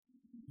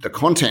The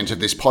content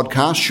of this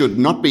podcast should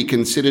not be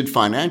considered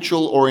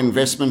financial or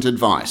investment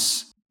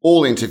advice.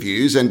 All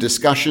interviews and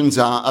discussions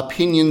are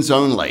opinions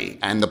only,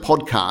 and the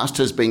podcast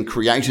has been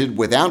created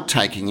without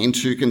taking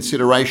into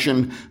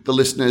consideration the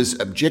listener's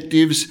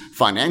objectives,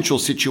 financial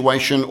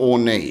situation, or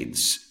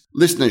needs.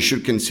 Listeners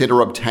should consider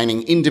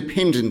obtaining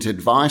independent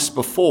advice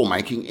before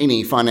making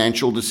any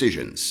financial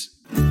decisions.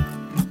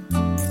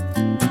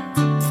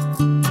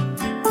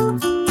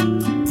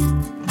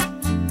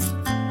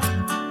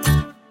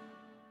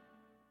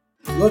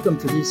 Welcome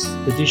to this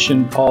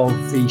edition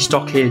of the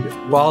Stockhead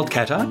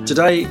Wildcatter.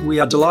 Today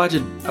we are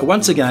delighted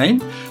once again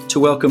to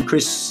welcome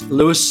Chris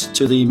Lewis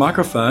to the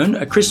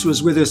microphone. Chris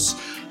was with us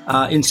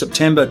in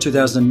September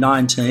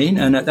 2019,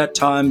 and at that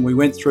time we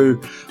went through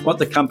what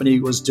the company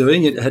was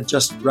doing. It had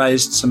just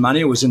raised some money,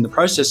 it was in the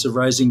process of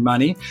raising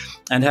money,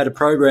 and had a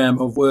program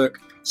of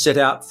work set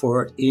out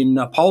for it in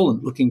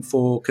Poland, looking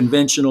for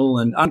conventional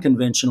and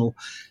unconventional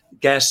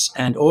gas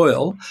and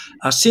oil.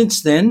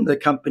 Since then, the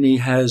company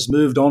has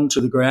moved on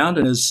to the ground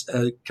and has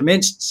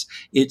commenced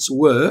its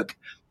work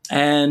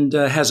and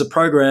has a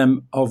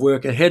program of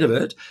work ahead of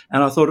it.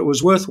 And I thought it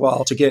was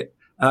worthwhile to get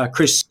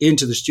Chris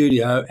into the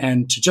studio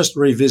and to just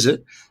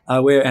revisit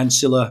where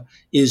Ancilla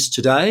is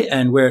today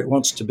and where it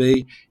wants to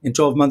be in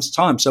 12 months'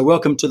 time. So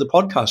welcome to the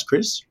podcast,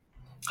 Chris.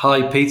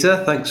 Hi,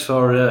 Peter. Thanks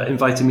for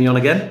inviting me on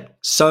again.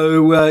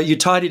 So you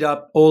tidied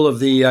up all of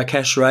the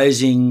cash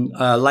raising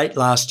late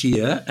last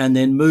year and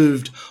then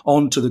moved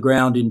on to the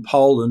ground in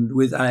Poland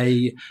with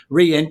a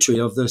re-entry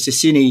of the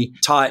Cisyni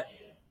tight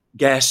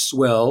gas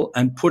well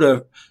and put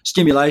a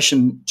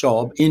stimulation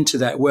job into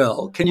that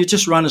well. Can you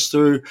just run us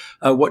through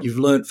what you've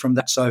learnt from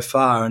that so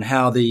far and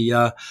how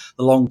the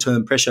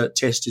long-term pressure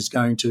test is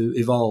going to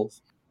evolve?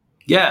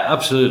 Yeah,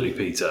 absolutely,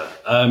 Peter.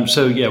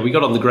 We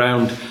got on the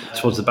ground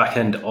towards the back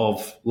end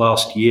of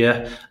last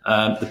year.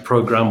 The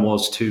program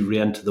was to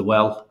re-enter the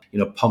well,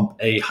 pump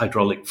a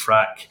hydraulic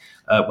frac,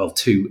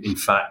 two, in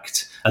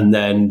fact, and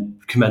then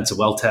commence a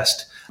well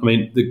test. I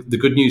mean, the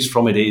good news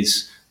from it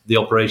is the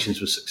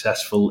operations were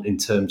successful in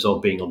terms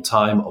of being on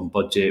time, on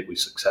budget. We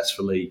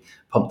successfully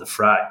pumped the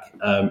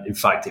frac. In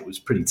fact, it was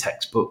pretty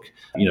textbook,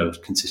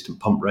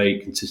 consistent pump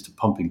rate, consistent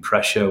pumping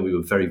pressure. We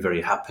were very,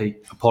 very happy.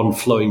 Upon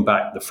flowing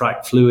back the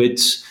frac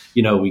fluids,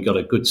 we got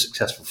a good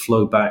successful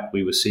flow back.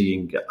 We were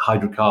seeing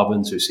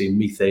hydrocarbons, we were seeing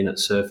methane at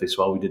surface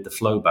while we did the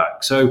flow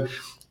back. So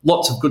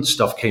lots of good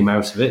stuff came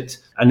out of it.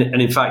 And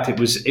in fact, it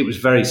was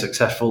very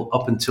successful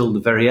up until the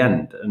very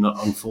end. And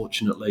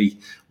unfortunately,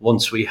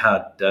 once we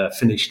had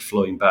finished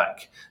flowing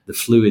back the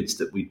fluids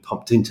that we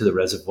pumped into the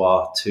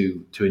reservoir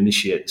to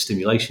initiate the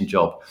stimulation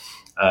job,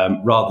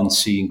 rather than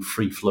seeing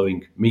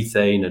free-flowing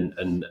methane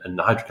and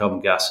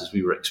hydrocarbon gas as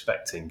we were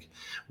expecting,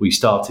 we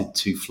started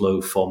to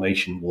flow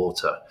formation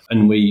water.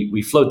 And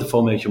we flowed the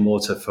formation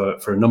water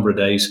for a number of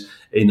days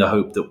in the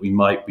hope that we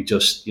might be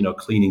just,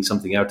 cleaning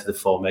something out of the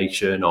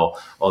formation or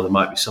there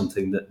might be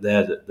something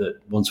that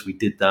once we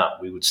did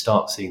that, we would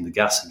start seeing the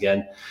gas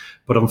again.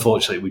 But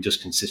unfortunately, we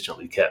just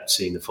consistently kept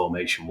seeing the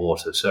formation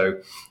water. So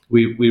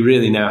we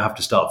really now have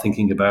to start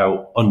thinking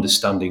about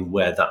understanding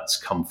where that's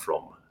come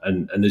from.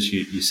 And as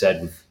you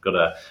said, we've got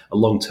a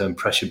long-term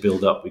pressure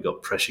build-up. We've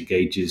got pressure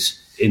gauges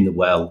in the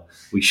well.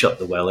 We shut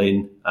the well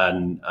in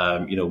and,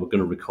 we're going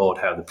to record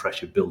how the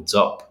pressure builds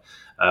up,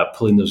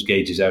 pulling those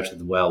gauges out of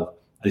the well.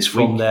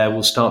 From there,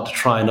 we'll start to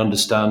try and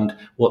understand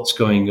what's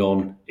going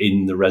on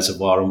in the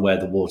reservoir and where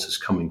the water's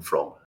coming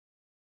from.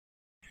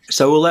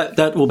 So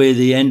that will be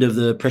the end of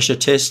the pressure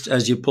test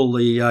as you pull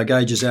the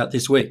gauges out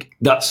this week?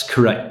 That's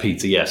correct,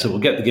 Peter. Yeah, so we'll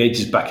get the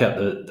gauges back out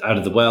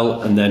of the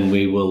well, and then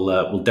we'll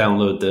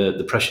download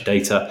the pressure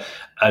data,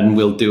 and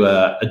we'll do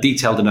a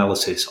detailed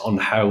analysis on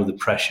how the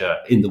pressure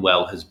in the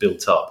well has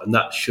built up, and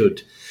that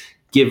should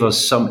give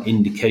us some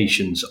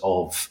indications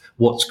of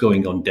what's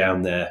going on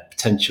down there,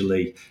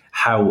 potentially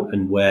how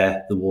and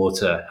where the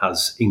water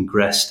has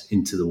ingressed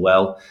into the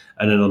well,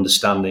 and an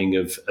understanding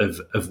of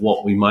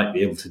what we might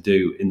be able to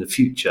do in the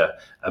future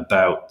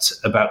about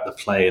the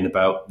play and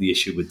about the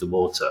issue with the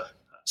water.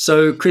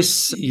 So,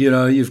 Chris,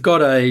 you've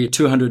got a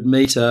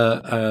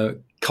 200-metre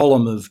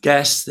column of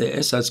gas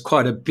there, so it's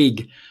quite a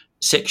big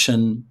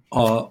section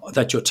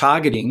that you're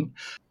targeting.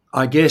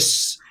 I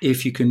guess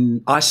if you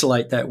can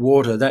isolate that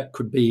water, that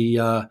could be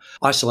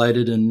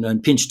isolated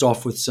and pinched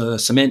off with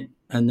cement,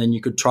 and then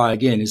you could try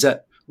again.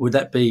 Would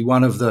that be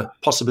one of the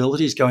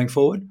possibilities going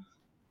forward?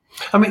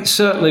 I mean,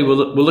 certainly we're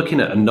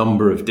looking at a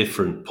number of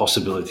different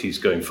possibilities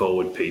going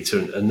forward, Peter,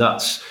 and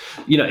that's,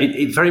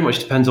 it very much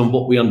depends on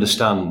what we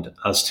understand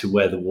as to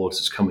where the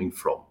water's coming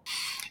from.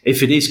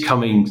 If it is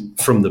coming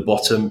from the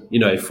bottom,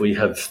 if we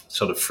have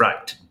sort of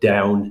fracked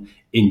down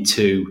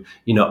into,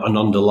 an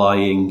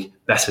underlying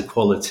better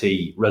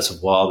quality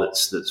reservoir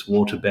that's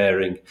water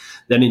bearing,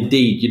 then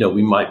indeed,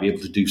 we might be able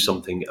to do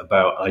something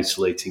about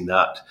isolating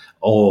that,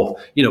 or,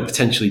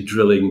 potentially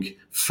drilling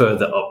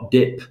further up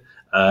dip,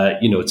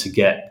 to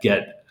get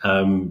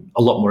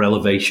a lot more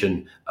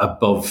elevation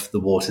above the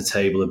water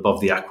table, above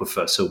the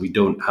aquifer, so we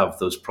don't have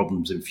those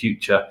problems in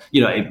future.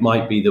 It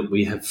might be that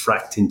we have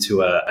fracked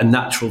into a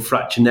natural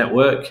fracture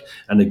network,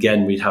 and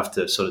again, we'd have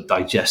to sort of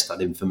digest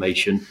that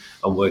information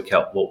and work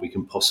out what we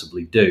can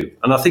possibly do.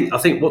 And I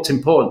think what's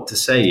important to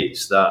say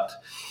is that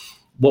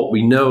what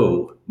we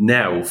know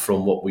now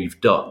from what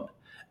we've done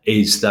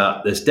is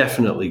that there's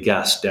definitely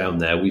gas down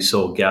there. We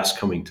saw gas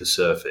coming to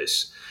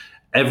surface.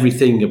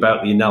 Everything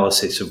about the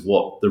analysis of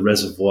what the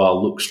reservoir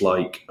looks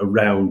like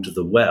around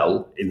the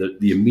well in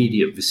the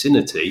immediate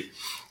vicinity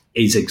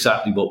is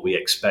exactly what we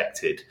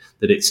expected,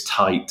 that it's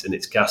tight and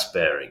it's gas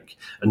bearing.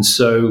 And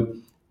so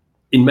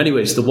in many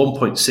ways, the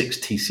 1.6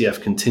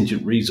 TCF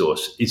contingent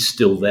resource is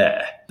still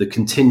there. The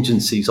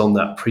contingencies on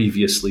that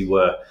previously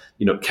were,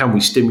 can we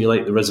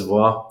stimulate the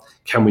reservoir?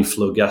 Can we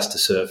flow gas to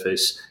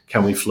surface?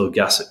 Can we flow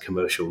gas at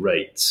commercial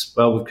rates?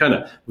 Well,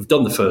 we've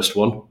done the first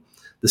one.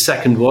 The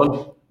second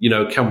one,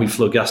 can we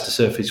flow gas to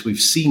surface? We've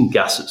seen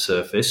gas at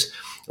surface,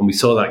 and we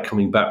saw that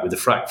coming back with the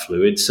frac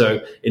fluid.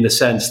 So in a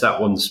sense,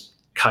 that one's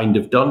kind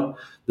of done.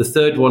 The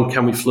third one,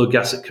 can we flow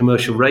gas at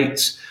commercial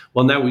rates?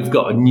 Well, now we've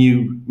got a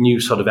new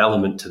sort of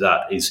element to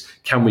that is,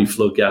 can we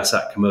flow gas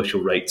at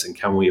commercial rates, and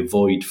can we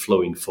avoid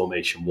flowing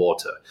formation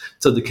water?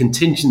 So the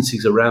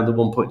contingencies around the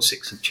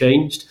 1.6 have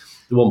changed.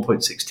 The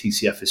 1.6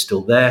 TCF is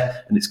still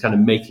there, and it's kind of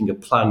making a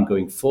plan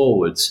going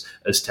forwards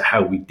as to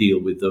how we deal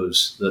with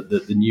those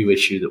the new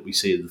issue that we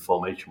see in the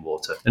formation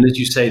water. And as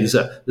you say, there's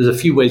a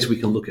few ways we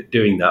can look at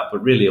doing that,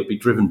 but really it'll be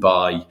driven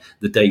by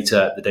the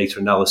data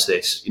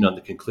analysis, and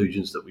the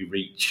conclusions that we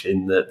reach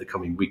in the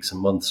coming weeks and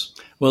months.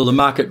 Well, the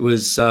market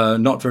was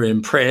not very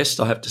impressed,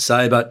 I have to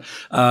say, but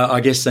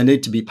I guess they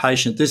need to be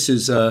patient. This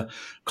is a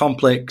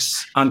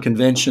complex,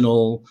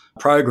 unconventional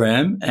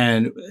program,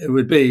 and it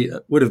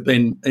would have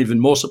been even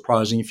more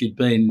surprising if you'd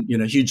been,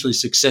 hugely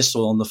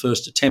successful on the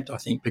first attempt, I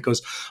think,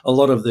 because a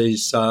lot of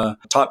these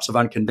types of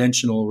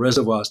unconventional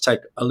reservoirs take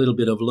a little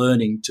bit of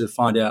learning to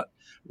find out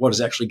what is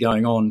actually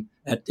going on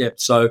at depth.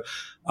 So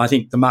I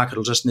think the market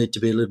will just need to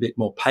be a little bit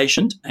more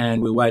patient,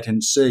 and we'll wait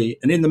and see.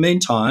 And in the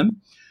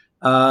meantime,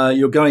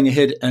 you're going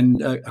ahead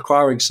and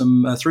acquiring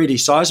some 3D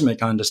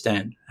seismic, I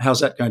understand. How's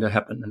that going to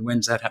happen, and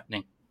when's that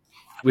happening?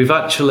 We've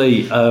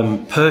actually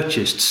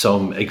purchased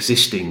some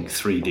existing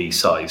 3D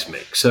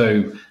seismic.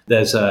 So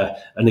there's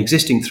an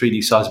existing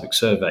 3D seismic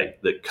survey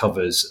that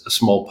covers a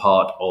small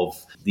part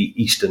of the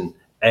eastern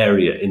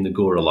area in the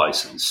GORA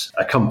license.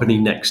 A company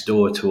next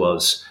door to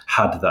us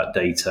had that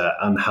data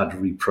and had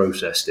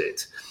reprocessed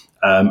it.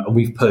 And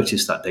we've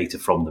purchased that data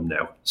from them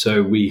now.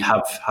 So we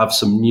have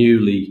some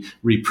newly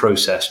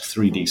reprocessed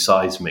 3D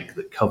seismic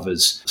that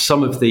covers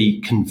some of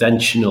the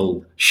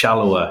conventional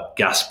shallower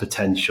gas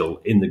potential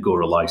in the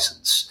GORA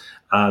license.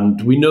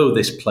 And we know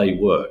this play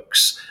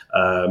works.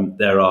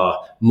 There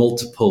are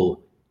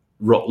multiple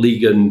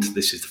Rotliegend,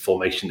 this is the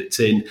formation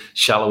it's in,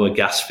 shallower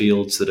gas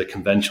fields that are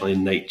conventional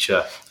in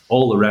nature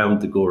all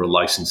around the GORA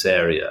license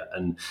area.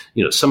 And,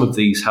 some of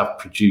these have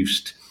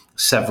produced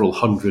several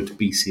hundred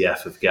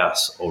BCF of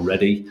gas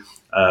already.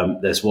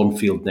 There's one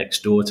field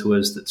next door to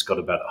us that's got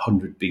about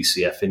 100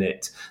 BCF in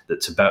it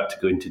that's about to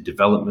go into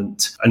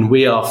development. And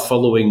we are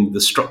following the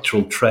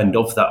structural trend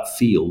of that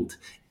field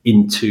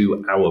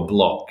into our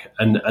block.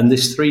 And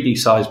this 3D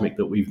seismic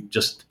that we've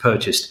just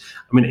purchased,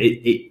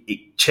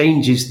 it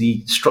changes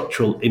the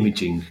structural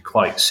imaging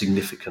quite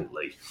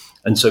significantly.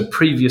 And so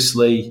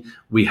previously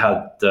we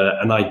had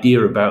an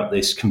idea about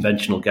this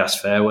conventional gas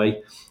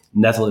fairway.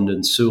 Netherland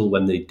and Sewell,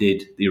 when they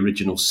did the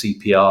original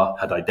CPR,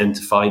 had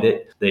identified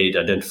it. They'd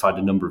identified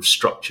a number of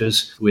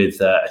structures with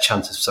a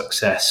chance of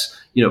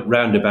success,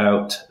 round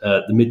about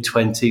the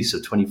mid-20s, so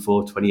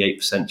 24,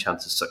 28%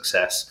 chance of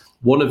success.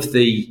 One of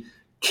the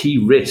key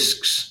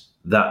risks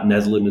that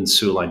Netherland and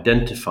Sewell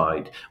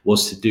identified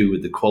was to do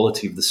with the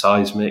quality of the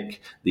seismic,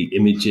 the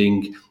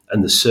imaging,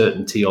 and the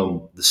certainty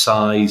on the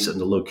size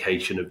and the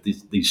location of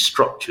these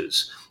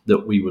structures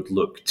that we would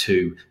look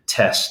to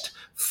test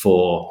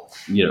for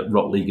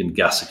Rotliegend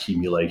gas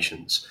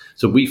accumulations.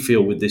 So we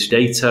feel with this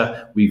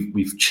data,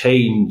 we've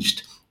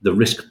changed the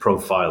risk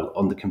profile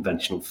on the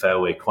conventional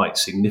fairway quite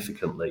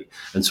significantly.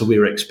 And so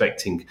we're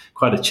expecting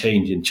quite a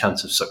change in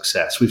chance of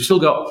success. We've still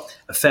got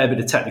a fair bit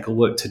of technical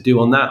work to do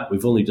on that.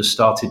 We've only just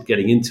started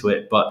getting into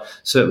it, but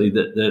certainly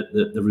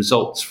the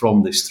results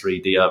from this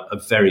 3D are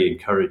very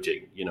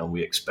encouraging.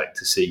 We expect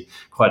to see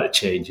quite a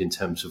change in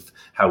terms of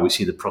how we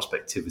see the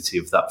prospectivity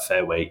of that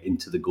fairway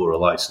into the GORA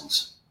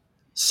license.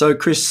 So,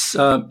 Chris,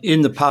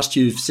 in the past,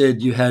 you've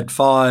said you had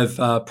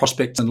 5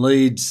 prospects and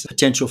leads,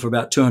 potential for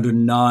about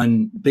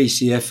 209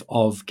 BCF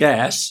of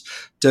gas.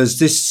 Does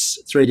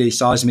this 3D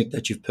seismic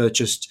that you've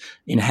purchased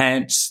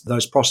enhance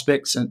those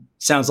prospects? And it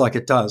sounds like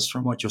it does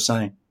from what you're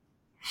saying.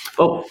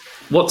 Well,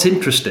 what's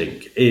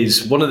interesting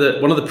is one of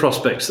the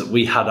prospects that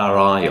we had our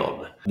eye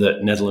on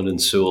that Netherland and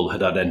Sewell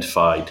had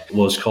identified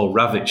was called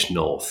Ravitch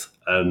North.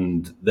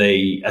 And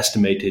they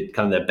estimated,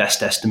 kind of their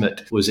best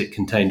estimate was it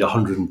contained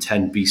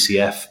 110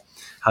 BCF.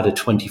 Had a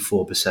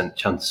 24%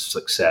 chance of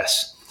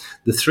success.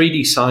 The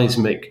 3D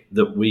seismic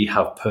that we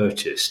have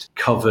purchased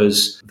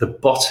covers the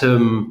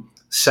bottom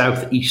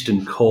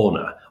southeastern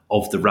corner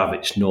of the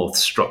Ravitch North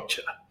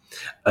structure.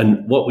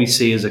 And what we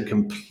see is a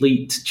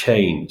complete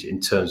change in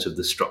terms of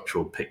the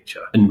structural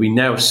picture. And we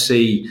now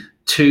see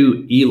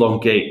two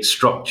elongate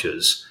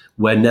structures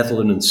where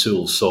Netherland and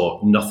Sewell saw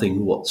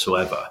nothing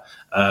whatsoever.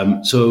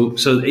 So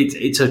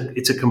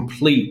it's a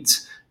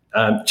complete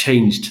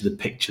change to the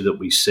picture that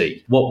we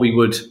see. What we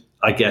would,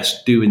 I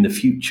guess, do in the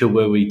future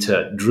were we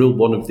to drill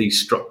one of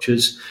these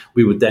structures,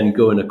 we would then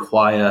go and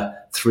acquire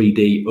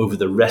 3D over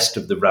the rest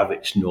of the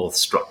Ravitch North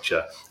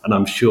structure. And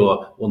I'm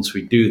sure once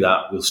we do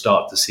that, we'll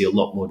start to see a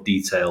lot more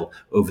detail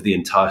over the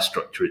entire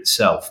structure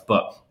itself.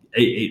 But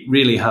it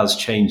really has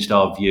changed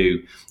our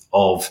view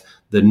of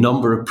the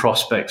number of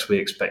prospects we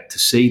expect to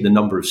see, the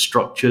number of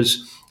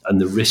structures,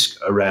 and the risk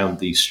around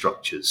these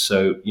structures.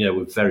 So,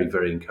 we're very,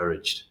 very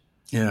encouraged.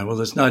 Yeah, well,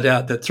 there's no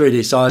doubt that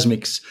 3D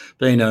seismic's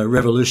been a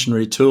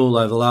revolutionary tool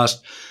over the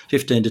last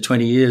 15 to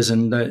 20 years.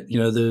 And,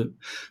 the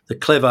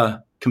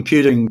clever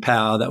computing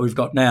power that we've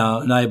got now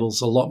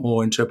enables a lot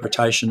more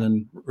interpretation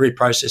and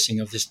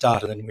reprocessing of this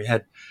data than we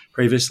had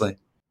previously.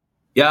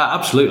 Yeah,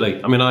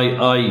 absolutely. I mean,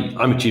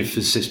 I'm a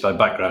geophysicist by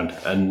background,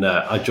 and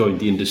I joined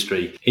the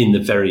industry in the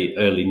very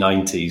early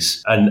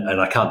 90s. And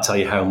I can't tell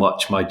you how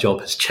much my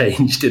job has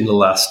changed in the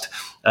last,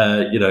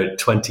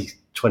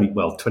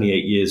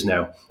 28 years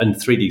now. And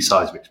 3D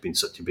seismic has been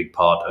such a big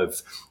part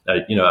of,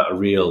 a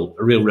real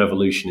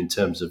revolution in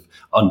terms of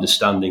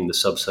understanding the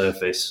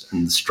subsurface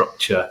and the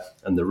structure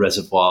and the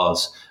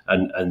reservoirs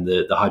and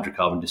the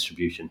hydrocarbon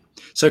distribution.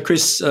 So,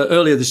 Chris,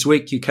 earlier this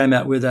week you came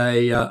out with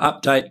a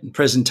update and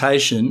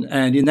presentation,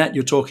 and in that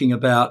you're talking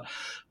about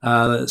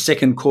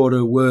second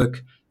quarter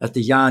work at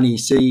the Yarnie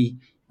Sea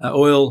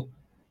oil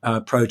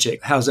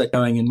project. How's that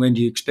going, and when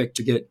do you expect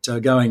to get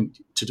going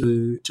to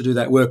do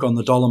that work on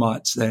the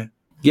Dolomites there?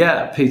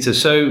 Yeah, Peter.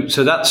 So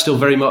that's still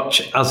very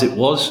much as it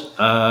was.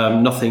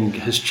 Nothing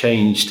has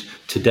changed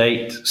to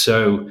date.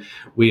 So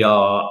we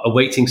are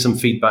awaiting some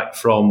feedback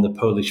from the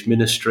Polish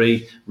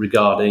ministry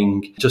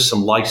regarding just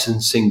some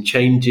licensing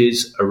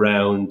changes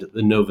around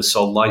the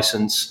Novosol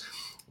license.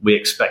 We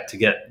expect to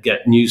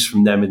get news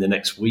from them in the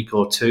next week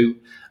or two.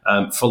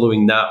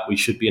 Following that, we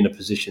should be in a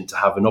position to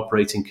have an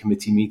operating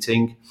committee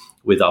meeting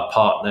with our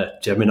partner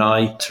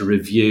Gemini to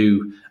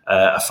review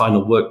a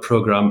final work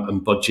programme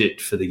and budget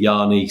for the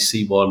Yarnie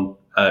C1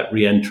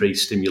 re-entry,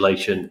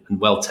 stimulation and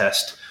well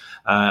test.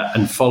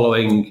 And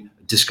following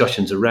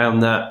discussions around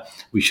that,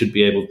 we should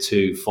be able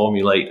to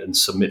formulate and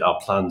submit our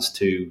plans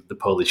to the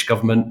Polish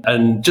government.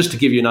 And just to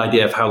give you an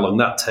idea of how long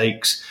that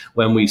takes,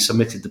 when we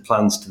submitted the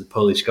plans to the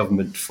Polish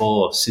government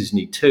for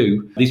Sisney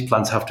 2, these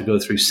plans have to go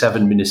through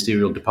 7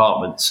 ministerial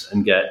departments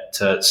and get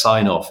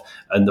sign-off.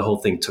 And the whole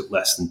thing took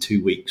less than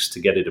 2 weeks to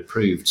get it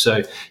approved.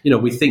 So,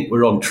 we think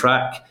we're on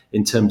track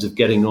in terms of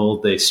getting all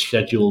this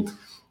scheduled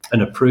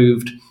and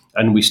approved.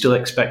 And we still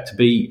expect to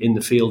be in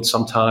the field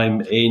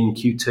sometime in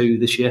Q2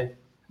 this year.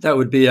 That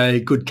would be a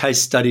good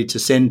case study to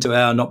send to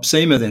our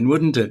NOPSEMA then,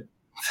 wouldn't it?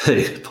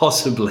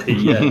 Possibly,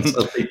 yes.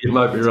 I think you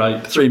might be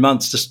right. 3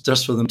 months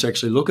just for them to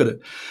actually look at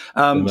it.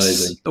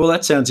 Amazing. Well,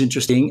 that sounds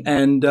interesting.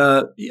 And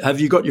have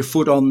you got your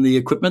foot on the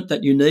equipment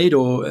that you need,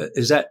 or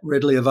is that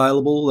readily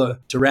available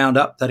to round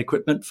up that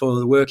equipment for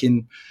the work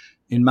in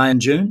May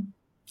and June?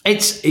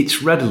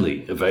 It's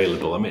readily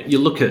available. I mean, you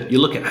look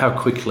at how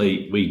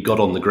quickly we got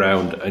on the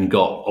ground and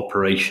got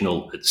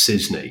operational at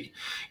Sisney.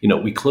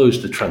 We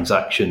closed the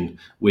transaction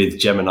with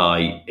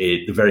Gemini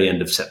at the very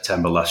end of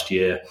September last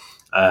year.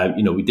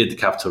 We did the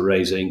capital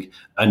raising,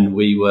 and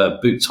we were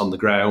boots on the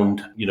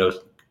ground,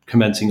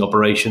 commencing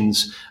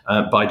operations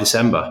by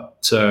December.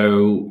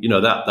 So,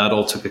 that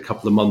all took a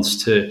couple of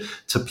months to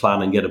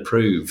plan and get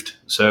approved.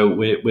 So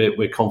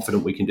we're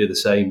confident we can do the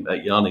same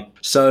at Yarnie.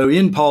 So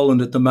in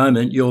Poland at the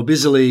moment, you're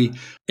busily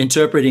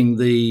interpreting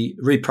the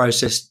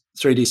reprocessed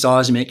 3D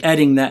seismic,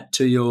 adding that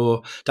to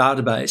your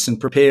database and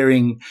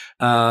preparing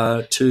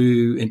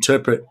to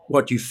interpret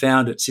what you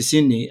found at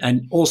Sisney,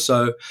 and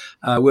also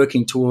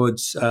working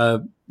towards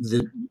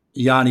the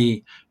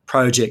Yarnie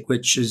project,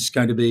 which is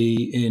going to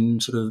be in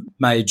sort of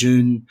May,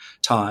 June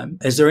time.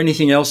 Is there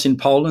anything else in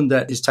Poland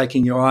that is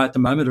taking your eye at the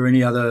moment, or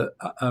any other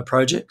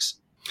projects?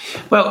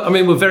 Well, I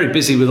mean, we're very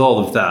busy with all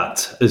of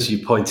that, as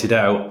you pointed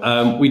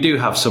out. We do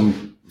have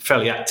some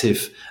fairly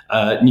active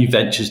new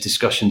ventures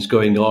discussions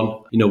going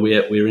on.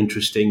 We're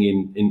interested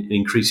in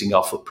increasing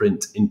our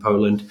footprint in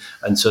Poland,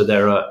 and so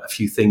there are a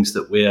few things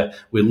that we're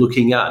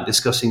looking at and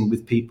discussing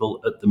with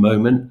people at the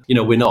moment.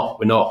 We're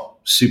not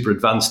super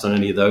advanced on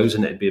any of those,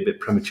 and it'd be a bit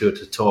premature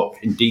to talk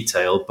in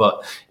detail.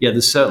 But yeah, there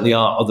certainly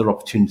are other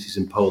opportunities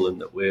in Poland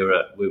that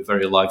we're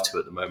very alive to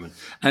at the moment.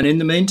 And in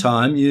the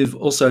meantime, you've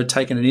also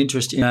taken an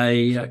interest in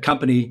a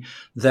company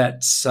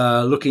that's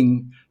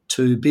looking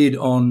to bid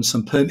on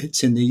some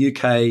permits in the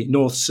UK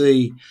North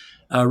Sea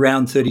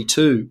Round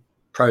 32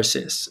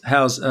 process.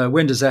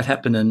 When does that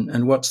happen,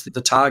 and what's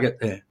the target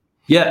there?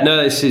 Yeah, no,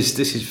 this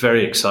is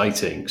very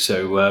exciting.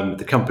 So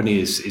the company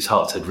is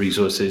Hartshead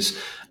Resources.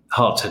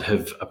 Hartshead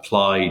have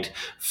applied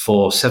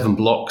for 7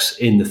 blocks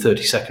in the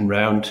 32nd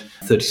round.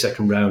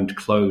 32nd round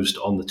closed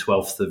on the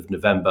 12th of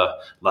November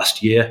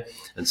last year.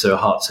 And so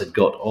Hartshead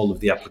got all of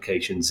the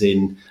applications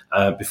in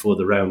before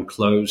the round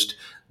closed.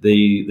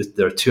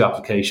 There are 2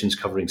 applications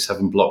covering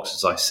 7 blocks,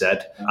 as I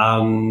said,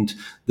 and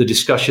the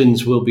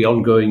discussions will be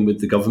ongoing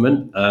with the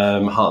government.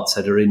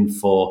 Hartshead are in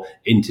for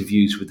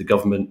interviews with the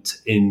government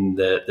in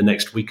the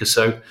next week or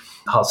so.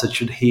 Hartshead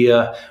should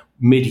hear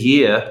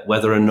mid-year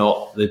whether or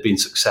not they've been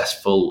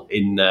successful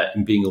in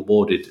being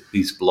awarded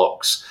these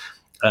blocks.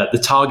 The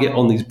target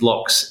on these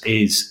blocks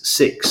is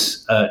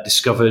 6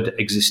 discovered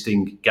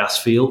existing gas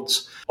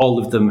fields.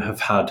 All of them have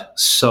had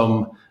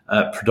some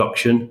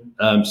production,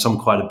 some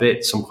quite a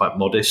bit, some quite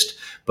modest,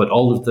 but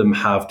all of them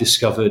have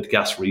discovered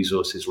gas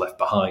resources left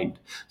behind.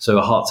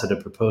 So Hartshead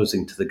are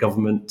proposing to the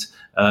government,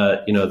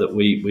 that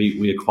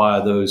we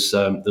acquire those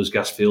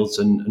gas fields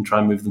and try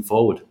and move them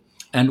forward.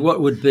 And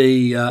what would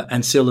be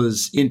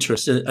Ancilla's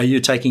interest? Are you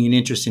taking an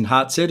interest in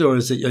Hartshead, or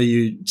are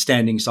you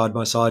standing side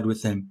by side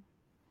with them?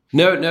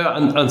 No.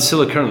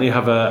 Ancilla currently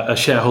have a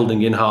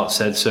shareholding in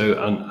Hartshead. So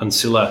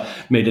Ancilla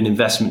made an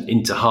investment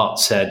into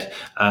Hartshead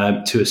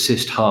to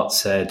assist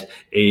Hartshead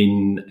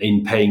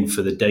in paying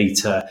for the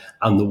data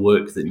and the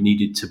work that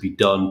needed to be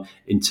done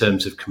in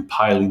terms of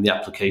compiling the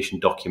application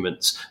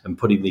documents and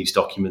putting these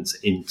documents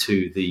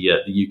into the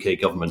UK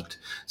government.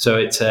 So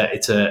it's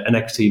an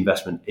equity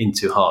investment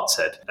into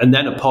Hartshead. And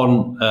then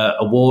upon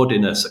award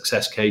in a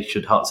success case,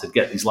 should Hartshead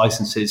get these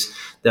licenses,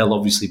 there'll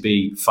obviously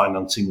be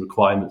financing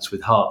requirements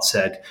with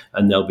Hartshead,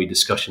 and there'll be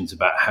discussions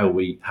about how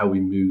we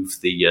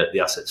move the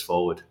assets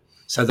forward.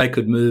 So they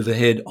could move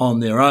ahead on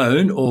their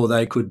own, or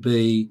they could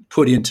be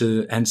put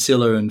into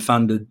Ancilla and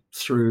funded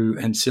through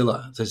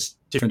Ancilla. There's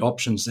different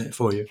options there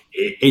for you.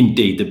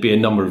 Indeed, there'd be a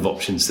number of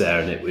options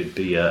there, and it would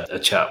be a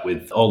chat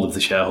with all of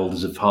the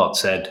shareholders of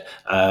Hartshead,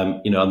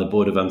 on the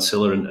board of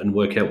Ancilla, and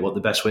work out what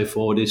the best way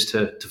forward is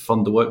to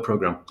fund the work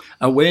programme.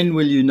 When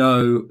will you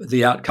know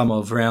the outcome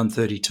of round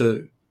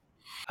 32?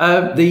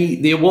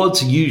 The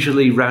awards are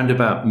usually round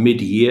about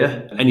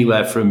mid-year.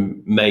 Anywhere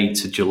from May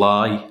to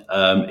July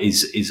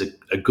is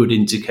a good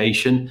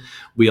indication.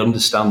 We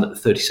understand that the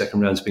 32nd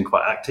round has been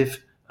quite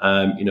active.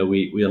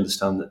 We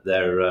understand that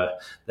there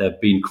have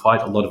been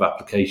quite a lot of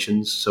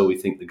applications, so we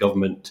think the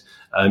government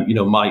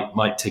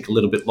might take a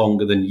little bit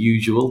longer than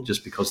usual,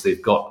 just because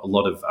they've got a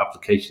lot of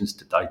applications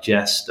to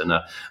digest and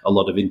a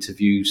lot of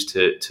interviews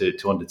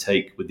to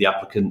undertake with the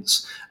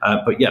applicants.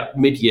 But yeah,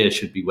 mid-year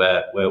should be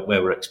where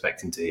we're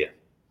expecting to hear.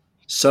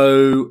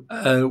 So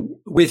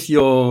with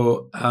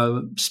your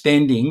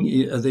spending,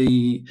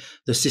 the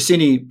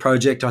Sissinni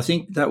project, I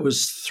think that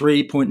was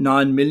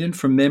 3.9 million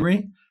from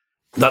memory.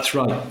 That's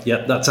right.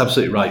 Yeah, that's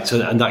absolutely right.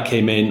 So, and that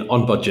came in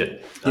on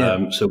budget.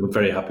 Yeah. So we're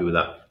very happy with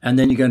that. And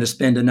then you're going to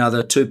spend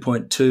another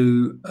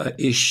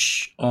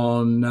 2.2-ish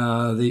on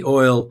the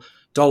oil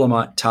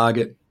dolomite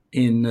target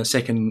in the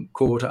second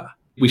quarter.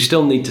 We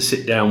still need to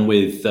sit down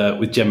with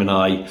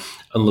Gemini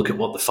and look at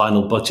what the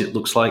final budget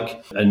looks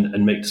like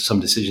and make some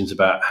decisions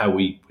about how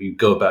we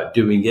go about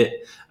doing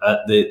it.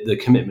 The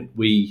commitment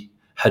we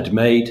had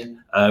made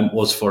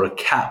was for a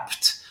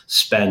capped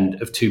spend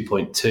of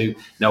 2.2.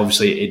 Now,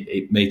 obviously,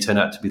 it may turn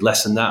out to be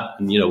less than that.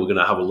 And, we're going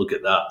to have a look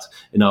at that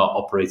in our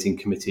operating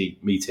committee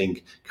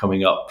meeting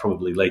coming up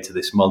probably later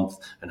this month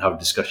and have a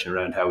discussion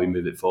around how we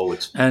move it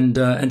forward. And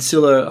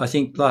Ancilla, I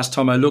think last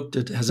time I looked,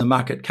 it has a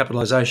market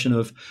capitalisation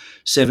of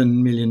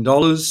 $7 million.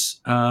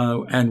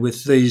 And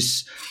with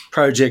these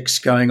projects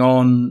going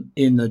on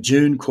in the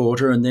June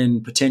quarter and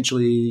then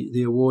potentially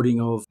the awarding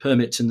of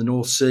permits in the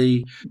North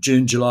Sea,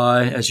 June,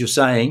 July, as you're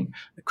saying,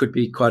 it could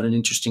be quite an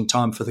interesting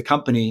time for the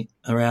company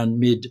around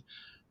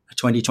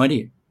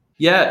mid-2020.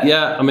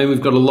 Yeah. I mean,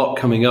 we've got a lot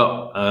coming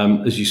up.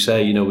 As you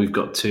say, we've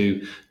got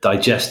to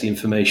digest the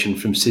information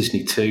from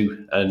Sissinni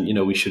 2,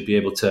 and, we should be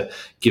able to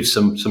give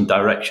some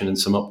direction and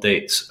some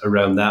updates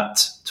around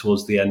that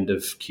towards the end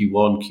of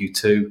Q1,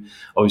 Q2.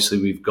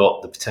 Obviously, we've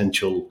got the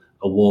potential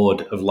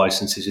award of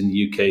licenses in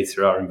the UK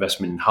through our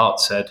investment in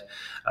Hartshead.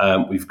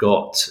 We've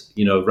got,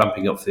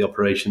 ramping up for the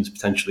operations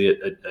potentially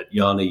at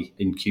Yarnie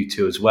in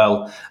Q2 as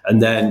well.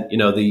 And then,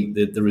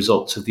 the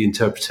results of the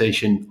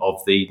interpretation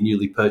of the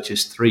newly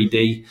purchased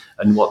 3D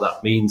and what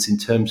that means in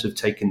terms of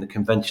taking the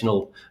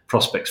conventional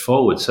prospects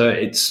forward. So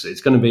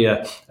it's going to be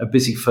a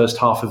busy first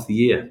half of the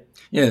year.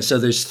 Yeah, so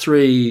there's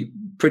 3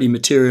 pretty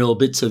material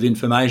bits of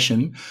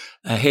information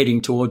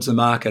heading towards the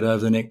market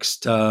over the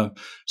next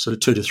sort of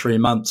 2 to 3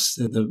 months.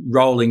 The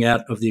rolling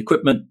out of the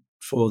equipment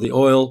for the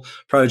oil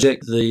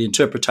project, the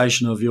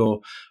interpretation of your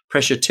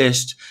pressure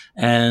test,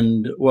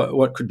 and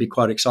what could be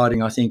quite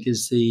exciting, I think,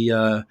 is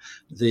the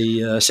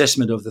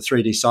assessment of the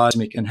 3D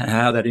seismic and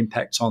how that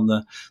impacts on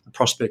the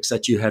prospects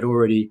that you had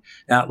already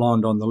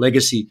outlined on the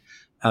legacy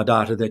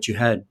data that you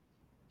had.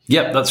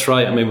 Yep, that's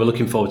right. I mean, we're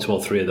looking forward to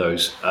all 3 of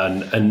those.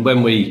 And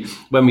when we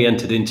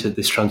entered into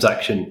this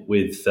transaction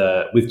with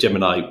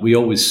Gemini, we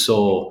always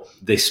saw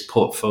this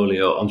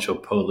portfolio onshore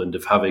Poland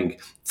of having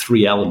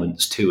 3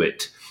 elements to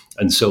it.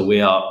 And so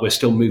we're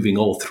still moving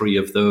all three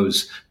of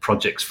those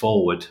projects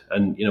forward.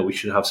 And, we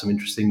should have some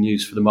interesting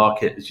news for the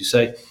market, as you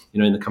say,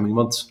 in the coming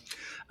months.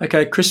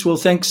 Okay, Chris, well,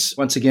 thanks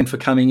once again for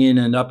coming in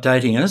and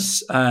updating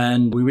us.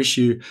 And we wish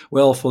you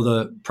well for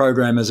the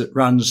program as it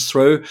runs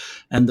through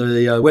and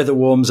the weather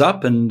warms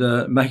up and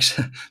makes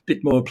it a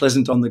bit more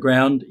pleasant on the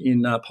ground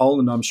in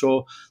Poland, I'm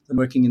sure, than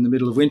working in the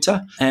middle of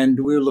winter.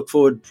 And we'll look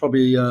forward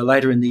probably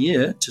later in the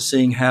year to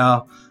seeing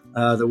how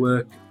the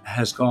work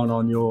has gone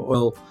on your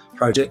oil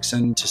projects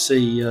and to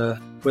see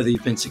whether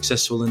you've been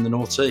successful in the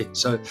North Sea.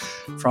 So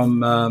from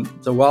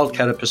the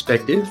Wildcatter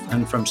perspective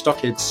and from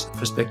Stockhead's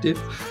perspective,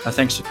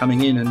 thanks for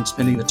coming in and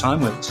spending the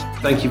time with us.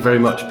 Thank you very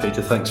much,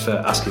 Peter. Thanks for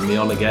asking me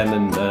on again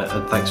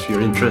and thanks for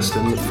your interest,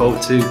 and look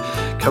forward to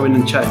coming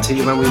and chatting to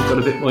you when we've got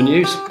a bit more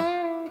news.